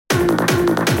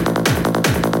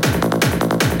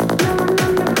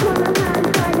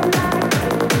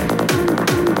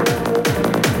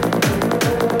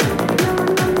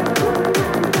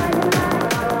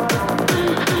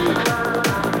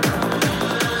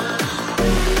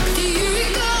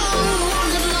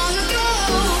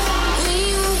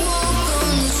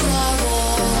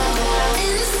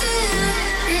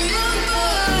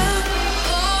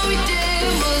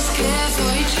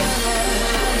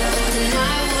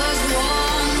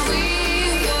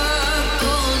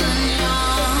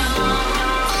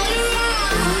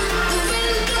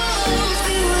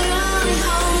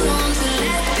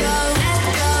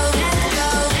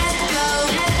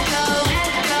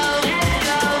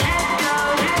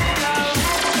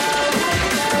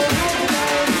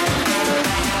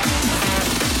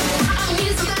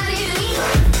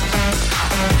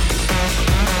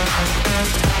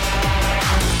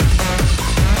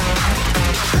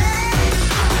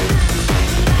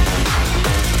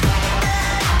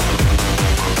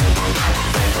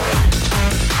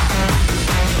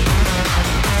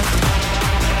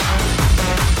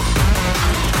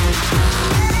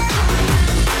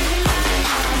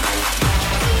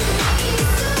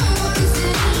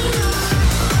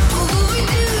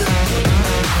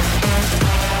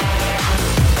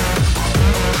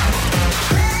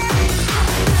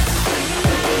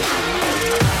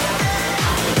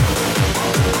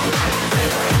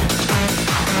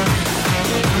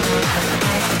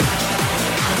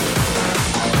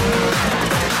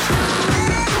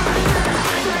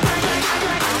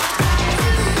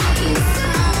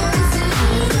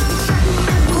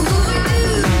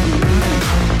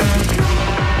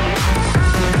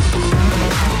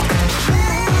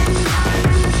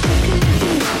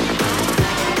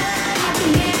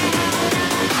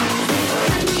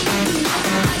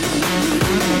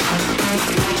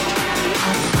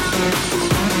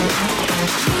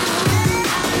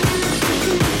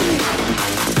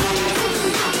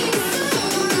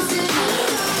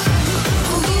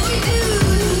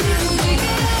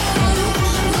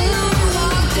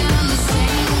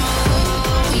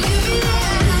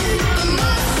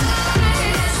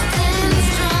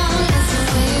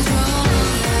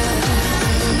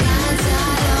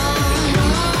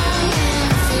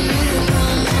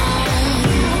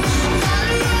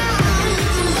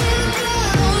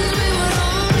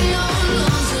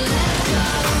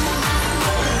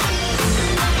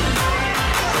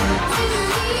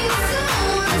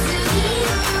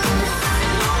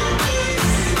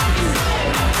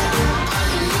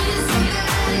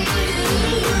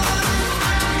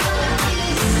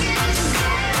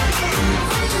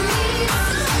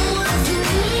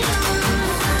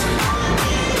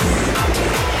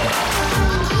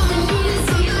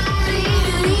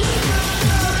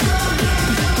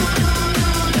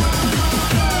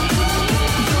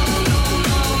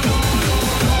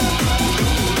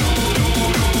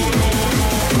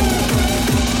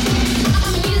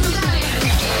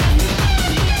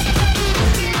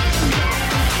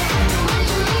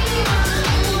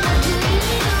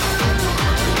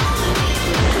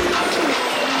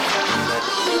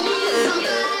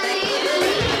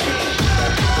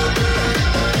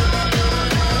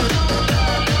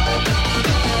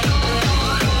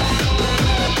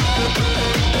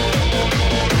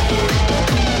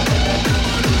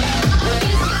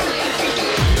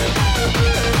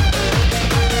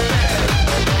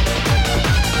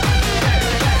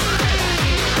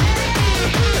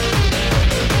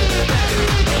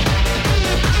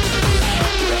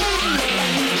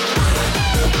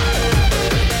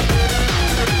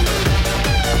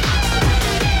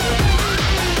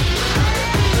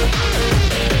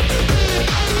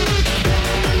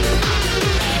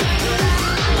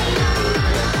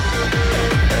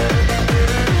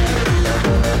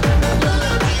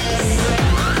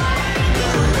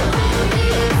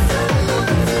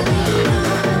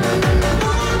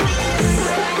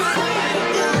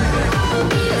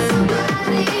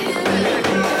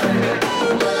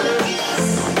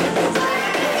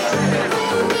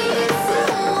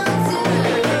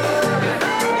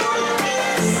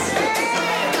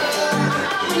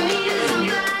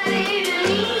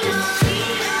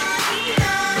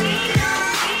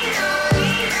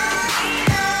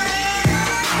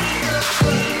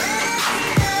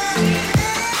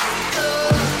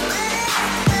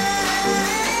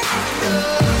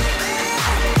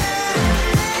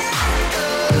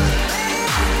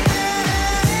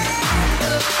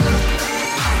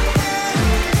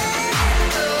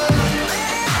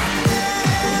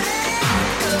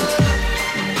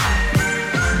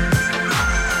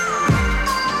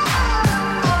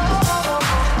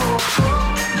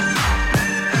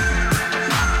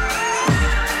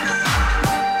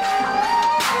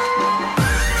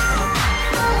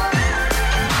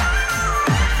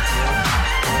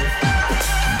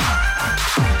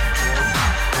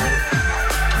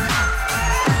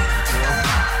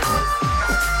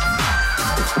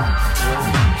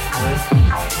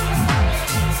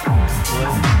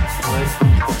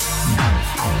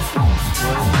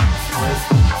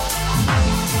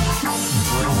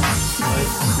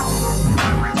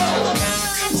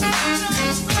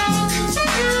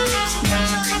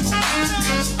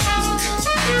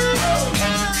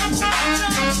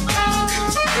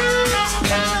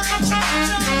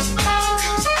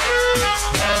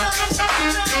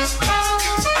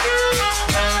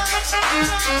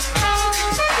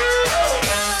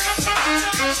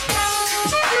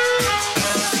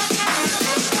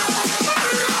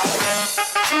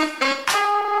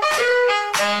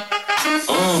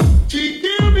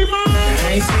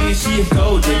she a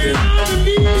gold digger.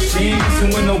 She ain't messing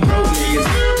with no broke niggas.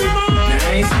 Now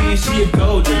I ain't saying she a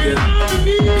gold digger.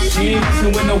 She ain't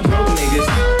messing with no broke niggas.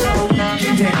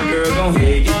 Get down, girl, gon'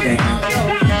 head, get down.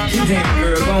 Get down,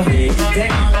 girl, gon' head, get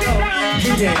down.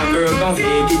 Get down, girl, gon'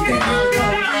 head, get down.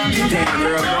 Get down,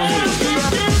 girl, gon' head.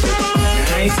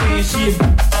 Now I ain't saying she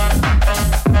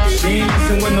ain't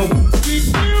messing with no.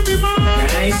 Now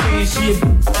I ain't saying she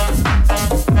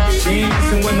ain't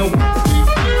messing with no.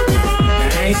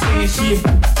 I ain't saying she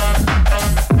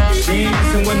ain't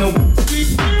messing with no.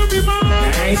 Now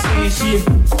I ain't saying she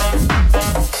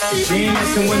ain't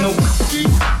messing with no.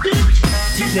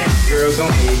 Get that girl,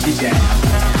 gon' head, get down.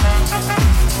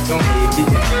 Gon' head, get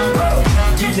down.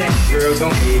 Get that girl,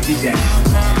 gon' head, get down.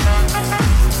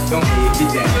 Gon' head, get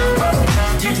down.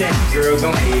 Get that girl,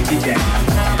 gon' head, get down.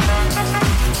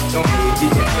 Gon' head,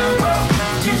 get down.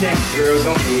 Get that girl,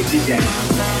 gon' head, get down.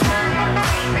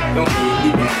 Gon' head,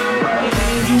 get down.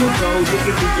 You a gold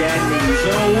digger, you got names.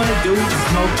 You don't wanna food,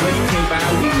 smoke, but you can't buy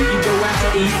weed. You go out to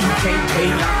eat, you can't pay,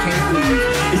 y'all can't leave.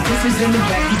 If this is in the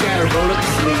back, you gotta roll up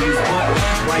the sleeves. But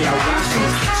while y'all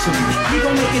washing, you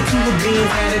gon' make it to the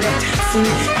beans out of that toxin.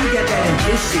 You got that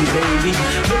ambition, baby.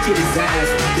 Look at his eyes.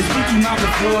 This week he mop the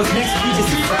floors, next week is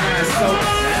surprise. So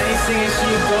I ain't saying she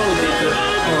a gold digger,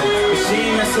 but she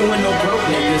ain't messing with no broke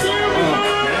niggas.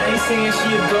 I ain't saying she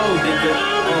a gold digger,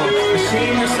 but she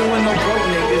ain't messing with no broke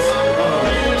niggas.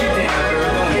 Get down,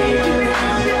 girl, go ahead.